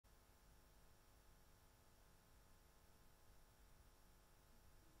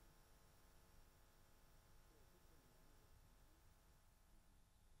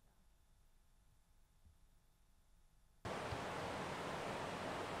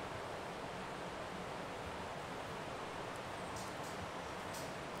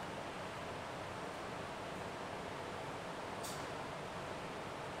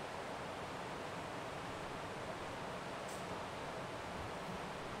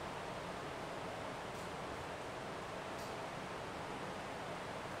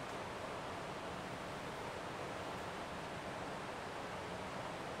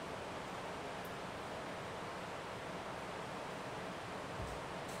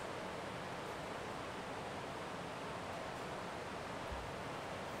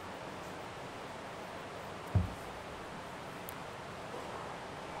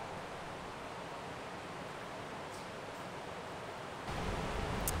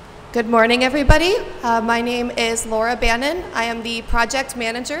Good morning, everybody. My name is Laura Bannon. I am the project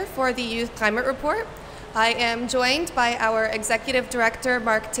manager for the Youth Climate Report. I am joined by our executive director,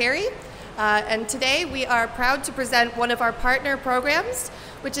 Mark Terry, and today we are proud to present one of our partner programs,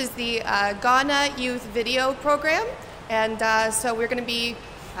 which is the Ghana Youth Video Program. And so we're going to be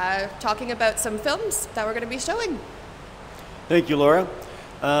talking about some films that we're going to be showing. Thank you, Laura.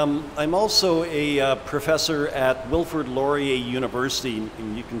 I'm also a professor at Wilfrid Laurier University,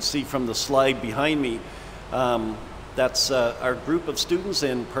 and you can see from the slide behind me, that's our group of students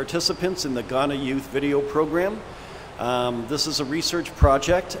and participants in the Ghana Youth Video Program. This is a research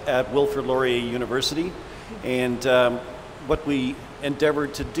project at Wilfrid Laurier University, and what we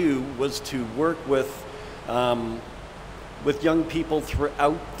endeavored to do was to work with young people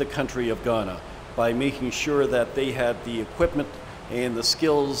throughout the country of Ghana by making sure that they had the equipment and the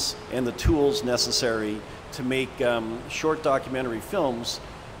skills and the tools necessary to make short documentary films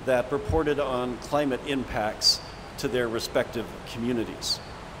that reported on climate impacts to their respective communities.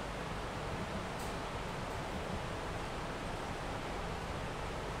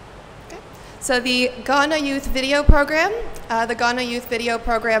 So the Ghana Youth Video Program,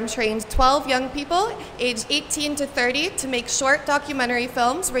 trained 12 young people aged 18 to 30 to make short documentary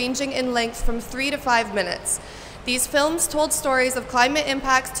films ranging in length from 3 to 5 minutes. These films told stories of climate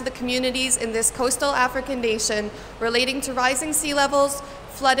impacts to the communities in this coastal African nation relating to rising sea levels,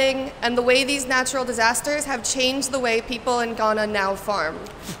 flooding, and the way these natural disasters have changed the way people in Ghana now farm.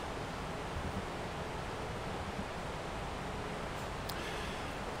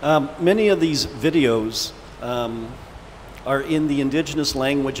 Many of these videos are in the indigenous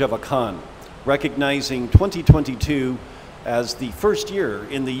language of Akan, recognizing 2022 as the first year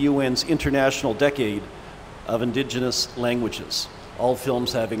in the UN's International Decade of Indigenous Languages. All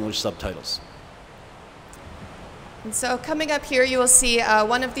films have English subtitles. And so coming up here, you will see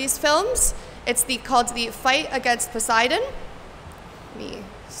one of these films. It's called The Fight Against Poseidon. Let me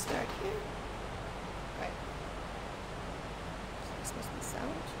start here. Right. This must be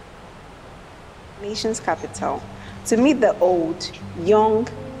sound. Nation's capital to meet the old, young,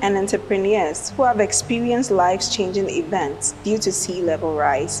 and entrepreneurs who have experienced life-changing events due to sea level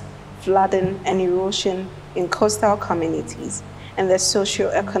rise, flooding, and erosion in coastal communities, and the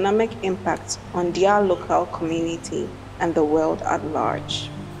socio-economic impact on their local community and the world at large.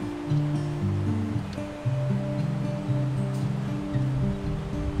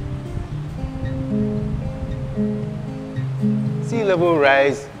 Sea level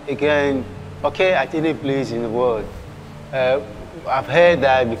rise again occur at any place in the world. I've heard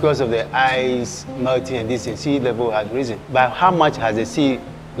that because of the ice melting and this, sea level has risen. But how much has the sea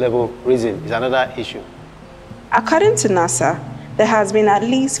level risen is another issue. According to NASA, there has been at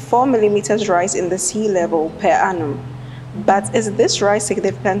least 4 millimeters rise in the sea level per annum. But is this rise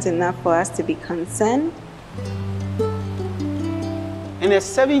significant enough for us to be concerned? In the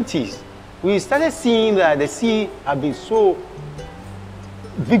 70s, we started seeing that the sea had been so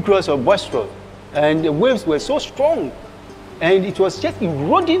vigorous or boisterous, and the waves were so strong, and it was just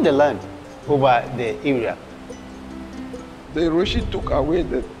eroding the land over the area. The erosion took away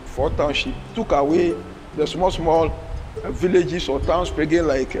the 4 townships, took away the small villages or towns, again,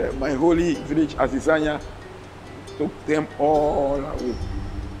 like my holy village, Azizanya, took them all away.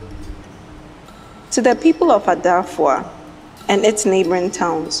 To the people of Adafua and its neighboring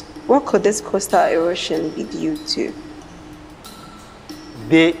towns, what could this coastal erosion be due to?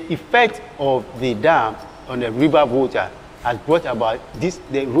 The effect of the dam on the river water has brought about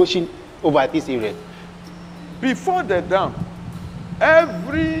the erosion over this area. Before the dam,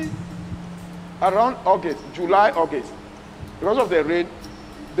 around August, July, August, because of the rain,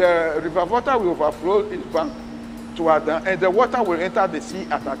 the river water will overflow its bank to Ada, and the water will enter the sea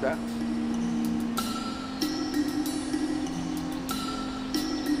at Ada.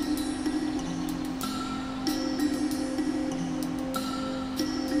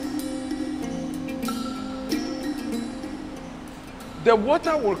 The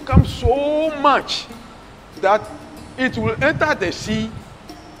water will come so much that it will enter the sea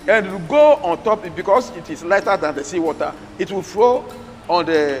and it will go on top, because it is lighter than the sea water. It will flow on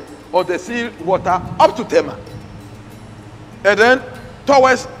the sea water up to Tema, and then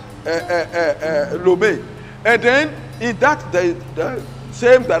towards Lomé, and then in the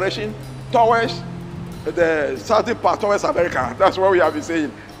same direction towards the southern part, towards America. That's what we have been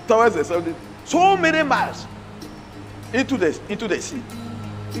saying, towards the southern. So many miles into the sea.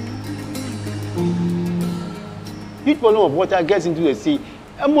 Huge volume of water gets into the sea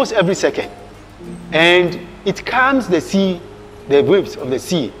almost every second, and it calms the sea, the waves of the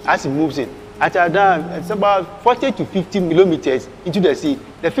sea as it moves in. At our dam, it's about 40 to 50 millimeters into the sea.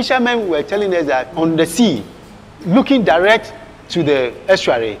 The fishermen were telling us that on the sea, looking direct to the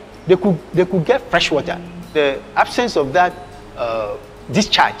estuary, they could get fresh water. The absence of that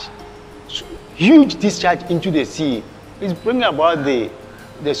discharge, huge discharge into the sea, is bringing about the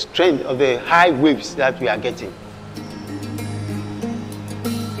strength of the high waves that we are getting.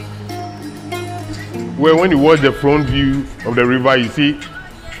 Well, when you watch the front view of the river, you see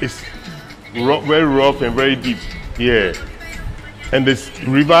it's very rough and very deep here. And this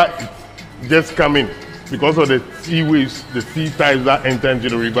river is just coming because of the sea waves, the sea tides that enter into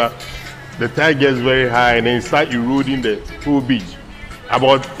the river. The tide gets very high and then it starts eroding the whole beach.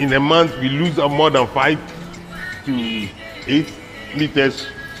 About in a month, we lose more than 5 to 8 meters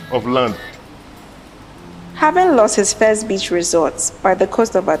of land. Having lost his first beach resorts by the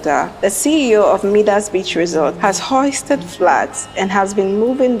coast of Ada, the CEO of Midas Beach Resort has hoisted flags and has been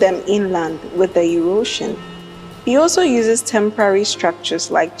moving them inland with the erosion. He also uses temporary structures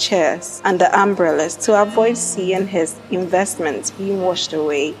like chairs and the umbrellas to avoid seeing his investments being washed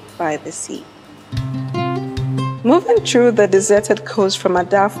away by the sea. Moving through the deserted coast from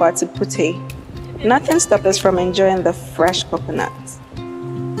Adafa to Pute, nothing stops us from enjoying the fresh coconuts.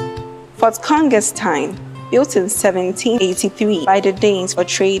 Fort Congestine, built in 1783 by the Danes for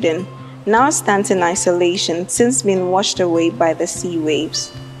trading, now stands in isolation since being washed away by the sea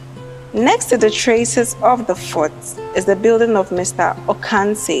waves. Next to the traces of the fort is the building of Mr.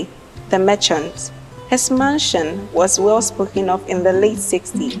 Okanse, the merchant. His mansion was well spoken of in the late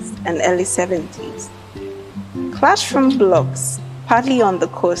 60s and early 70s. Classroom blocks, partly on the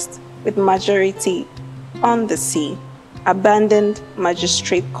coast, with majority on the sea. Abandoned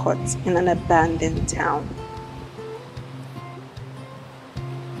magistrate courts in an abandoned town.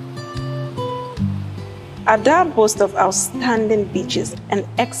 Ada boasts of outstanding beaches and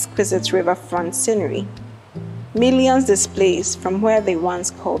exquisite riverfront scenery. Millions displaced from where they once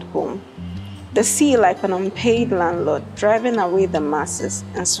called home. The sea like an unpaid landlord driving away the masses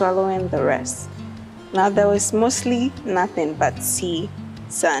and swallowing the rest. Now there was mostly nothing but sea,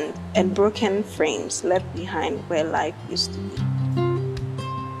 sand, and broken frames left behind where life used to be.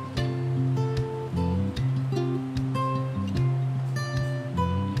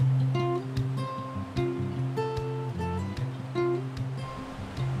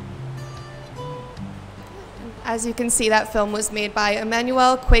 As you can see, that film was made by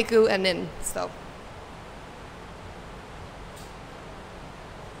Emmanuel Kweku Anin.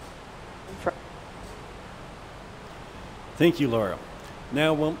 Thank you, Laura.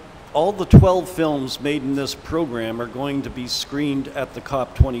 Now, all the 12 films made in this program are going to be screened at the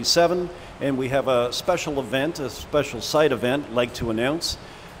COP27, and we have a special event, a special side event, I'd like to announce.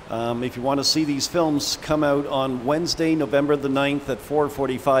 If you want to see these films, come out on Wednesday, November the 9th at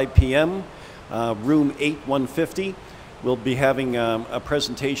 4:45 p.m., room 8150. We'll be having a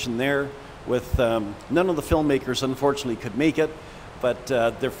presentation there with none of the filmmakers, unfortunately, could make it, but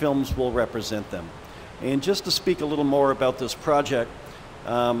their films will represent them. And just to speak a little more about this project,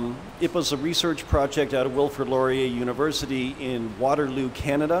 it was a research project out of Wilfrid Laurier University in Waterloo,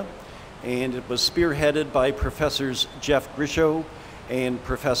 Canada, and it was spearheaded by Professors Jeff Grishow and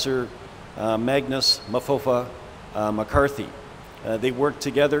Professor Magnus Mafofa McCarthy. They worked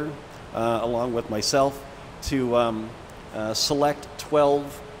together along with myself to select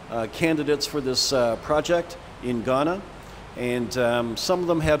 12 candidates for this project in Ghana, and some of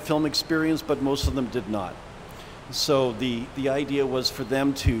them had film experience, but most of them did not. So the idea was for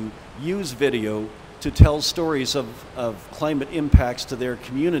them to use video to tell stories of climate impacts to their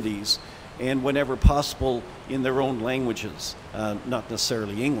communities, and whenever possible in their own languages, not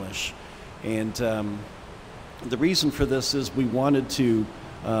necessarily English. And the reason for this is we wanted to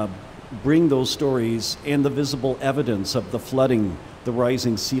bring those stories and the visible evidence of the flooding, the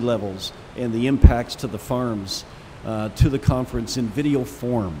rising sea levels, and the impacts to the farms to the conference in video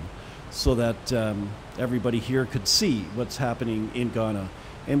form, so that everybody here could see what's happening in Ghana.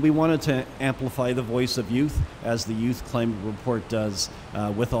 And we wanted to amplify the voice of youth, as the Youth Climate Report does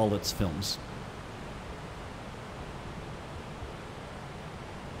with all its films.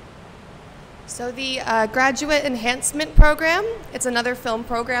 So the Graduate Enhancement Programme, it's another film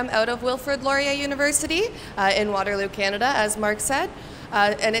program out of Wilfrid Laurier University in Waterloo, Canada, as Mark said.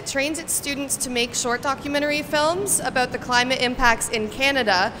 And it trains its students to make short documentary films about the climate impacts in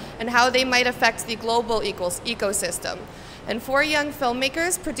Canada and how they might affect the global ecosystem. And 4 young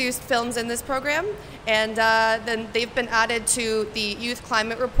filmmakers produced films in this program, and then they've been added to the Youth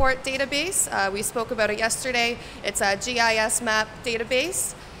Climate Report database. We spoke about it yesterday. It's a GIS map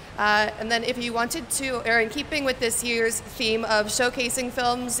database. And then if you wanted to, or in keeping with this year's theme of showcasing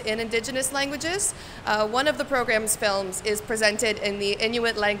films in Indigenous languages, one of the program's films is presented in the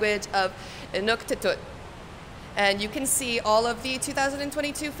Inuit language of Inuktitut. And you can see all of the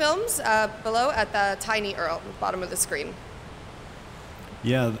 2022 films below at the tiny URL at the bottom of the screen.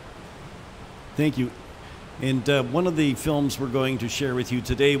 Yeah, thank you. And one of the films we're going to share with you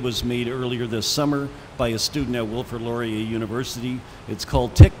today was made earlier this summer by a student at Wilfrid Laurier University. It's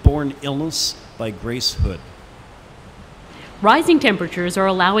called Tick-Borne Illness by Grace Hood. Rising temperatures are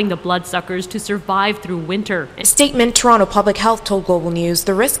allowing the bloodsuckers to survive through winter. A statement Toronto Public Health told Global News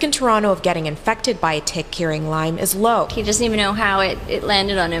the risk in Toronto of getting infected by a tick carrying Lyme is low. He doesn't even know how it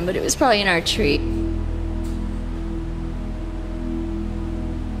landed on him, but it was probably in our tree.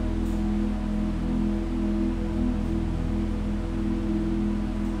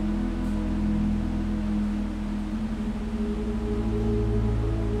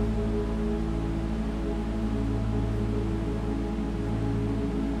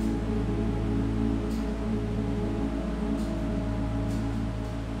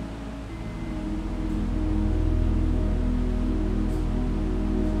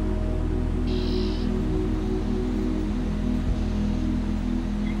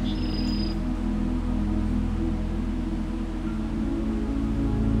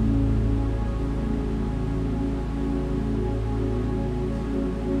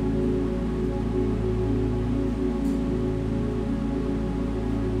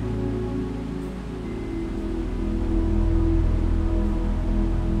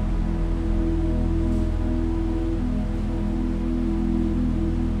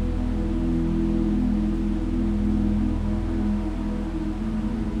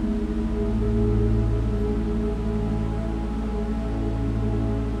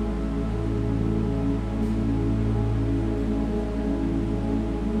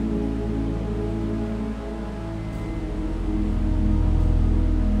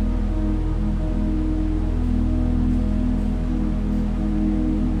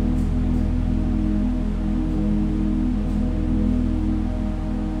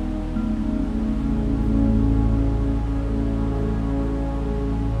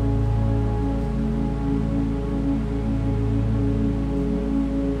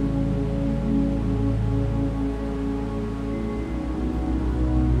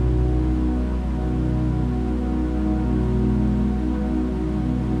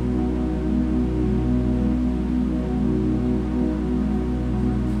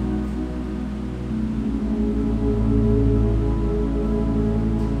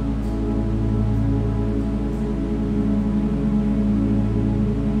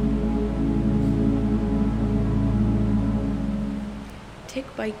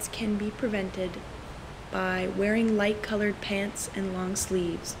 Tick bites can be prevented by wearing light-colored pants and long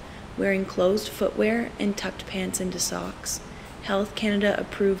sleeves, wearing closed footwear and tucked pants into socks, Health Canada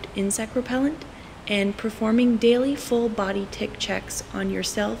approved insect repellent, and performing daily full-body tick checks on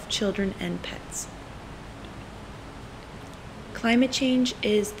yourself, children, and pets. Climate change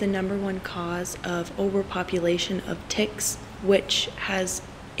is the #1 cause of overpopulation of ticks, which has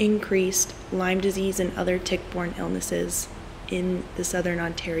increased Lyme disease and other tick-borne illnesses in the Southern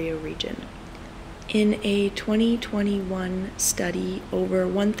Ontario region. In a 2021 study, over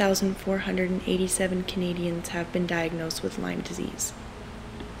 1,487 Canadians have been diagnosed with Lyme disease.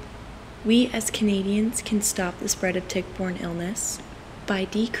 We as Canadians can stop the spread of tick-borne illness by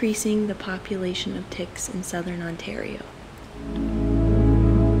decreasing the population of ticks in Southern Ontario,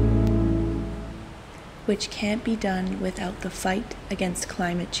 which can't be done without the fight against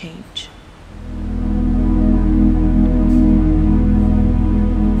climate change.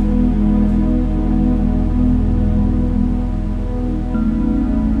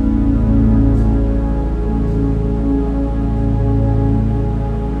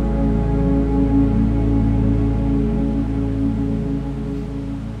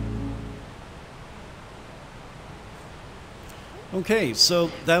 Okay,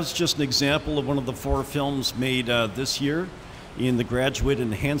 so that was just an example of one of the 4 films made this year in the Graduate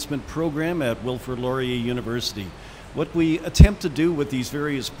Enhancement Programme at Wilfrid Laurier University. What we attempt to do with these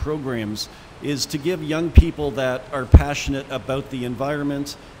various programs is to give young people that are passionate about the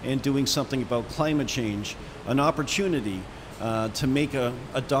environment and doing something about climate change an opportunity to make a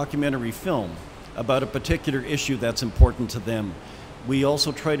documentary film about a particular issue that's important to them. We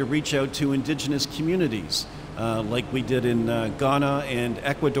also try to reach out to Indigenous communities, like we did in Ghana and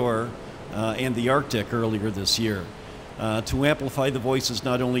Ecuador and the Arctic earlier this year, to amplify the voices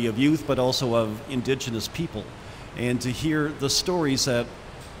not only of youth but also of Indigenous people, and to hear the stories that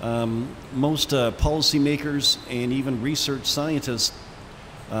most policymakers and even research scientists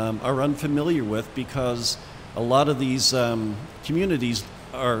are unfamiliar with, because a lot of these communities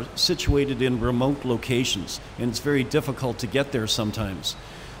are situated in remote locations, and it's very difficult to get there sometimes.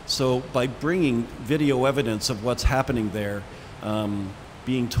 So by bringing video evidence of what's happening there,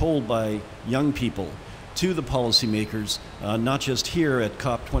 being told by young people to the policymakers, not just here at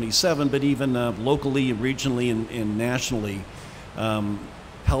COP27, but even locally, regionally, and nationally,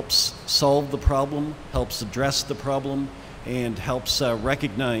 helps solve the problem, helps address the problem, and helps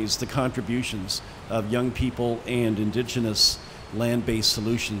recognize the contributions of young people and Indigenous land-based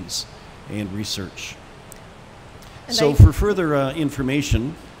solutions and research. And so for further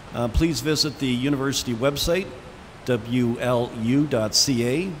information, please visit the university website,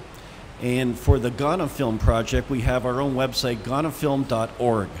 wlu.ca. And for the Ghana Film Project, we have our own website,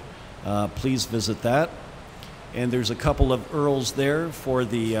 ghanafilm.org. Please visit that. And there's a couple of URLs there for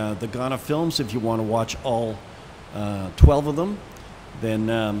the Ghana films if you want to watch all 12 of them. Then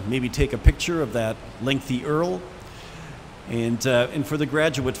maybe take a picture of that lengthy URL. And for the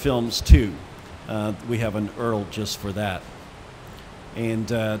graduate films too, we have an URL just for that. And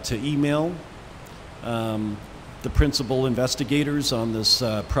to email the principal investigators on this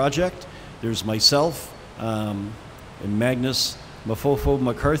project, there's myself and Magnus Mafofo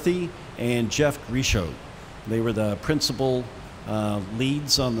McCarthy and Jeff Grisho. They were the principal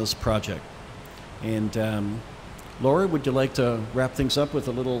leads on this project. And Laura, would you like to wrap things up with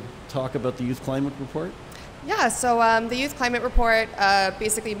a little talk about the Youth Climate Report? Yeah, so the Youth Climate Report,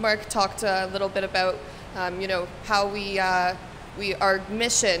 basically Mark talked a little bit about, you know, how our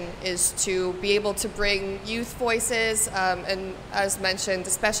mission is to be able to bring youth voices, and as mentioned,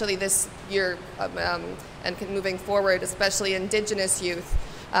 especially this year and moving forward, especially Indigenous youth.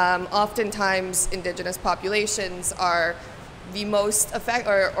 Oftentimes, Indigenous populations are the most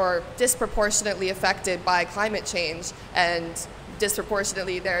or disproportionately affected by climate change, and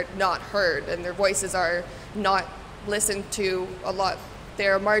disproportionately they're not heard, and their voices are not listened to a lot.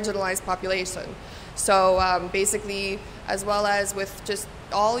 They're a marginalized population. So basically, as well as with just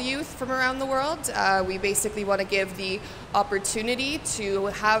all youth from around the world, we basically want to give the opportunity to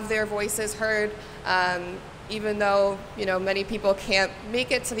have their voices heard, even though, you know, many people can't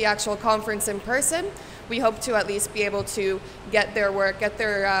make it to the actual conference in person. We hope to at least be able to get their work, get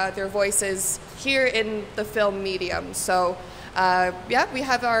their voices here in the film medium. So yeah, we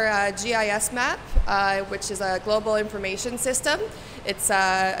have our GIS map, which is a global information system. It's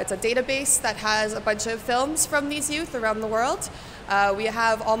a database that has a bunch of films from these youth around the world. We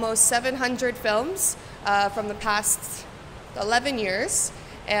have almost 700 films from the past 11 years.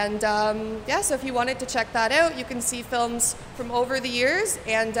 And yeah, so if you wanted to check that out, you can see films from over the years,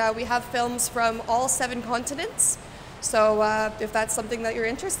 and we have films from all 7 continents. So if that's something that you're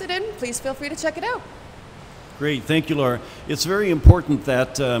interested in, please feel free to check it out. Great, thank you, Laura. It's very important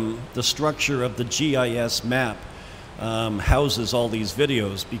that the structure of the GIS map houses all these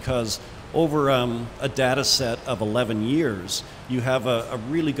videos, because over a data set of 11 years, you have a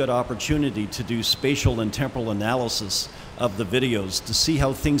really good opportunity to do spatial and temporal analysis of the videos to see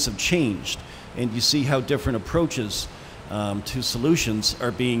how things have changed, and you see how different approaches to solutions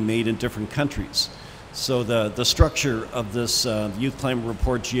are being made in different countries. So the structure of this Youth Climate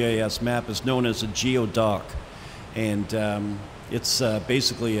Report GIS map is known as a geodoc, and it's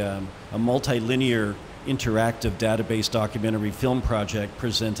basically a multilinear interactive database documentary film project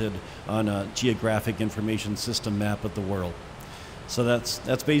presented on a geographic information system map of the world. So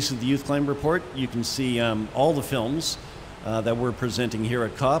that's basically the Youth Climate Report. You can see all the films that we're presenting here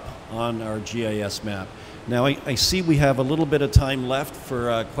at COP on our GIS map. Now I see we have a little bit of time left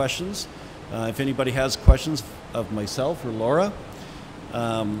for questions. If anybody has questions of myself or Laura,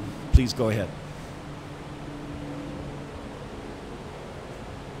 please go ahead.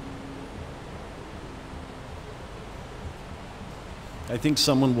 I think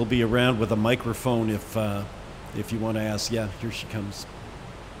someone will be around with a microphone if you want to ask. Yeah, here she comes.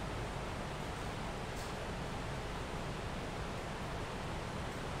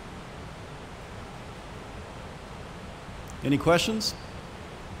 Any questions?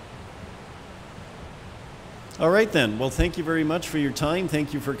 All right then. Well, thank you very much for your time.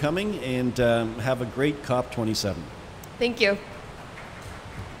 Thank you for coming, and have a great COP27. Thank you.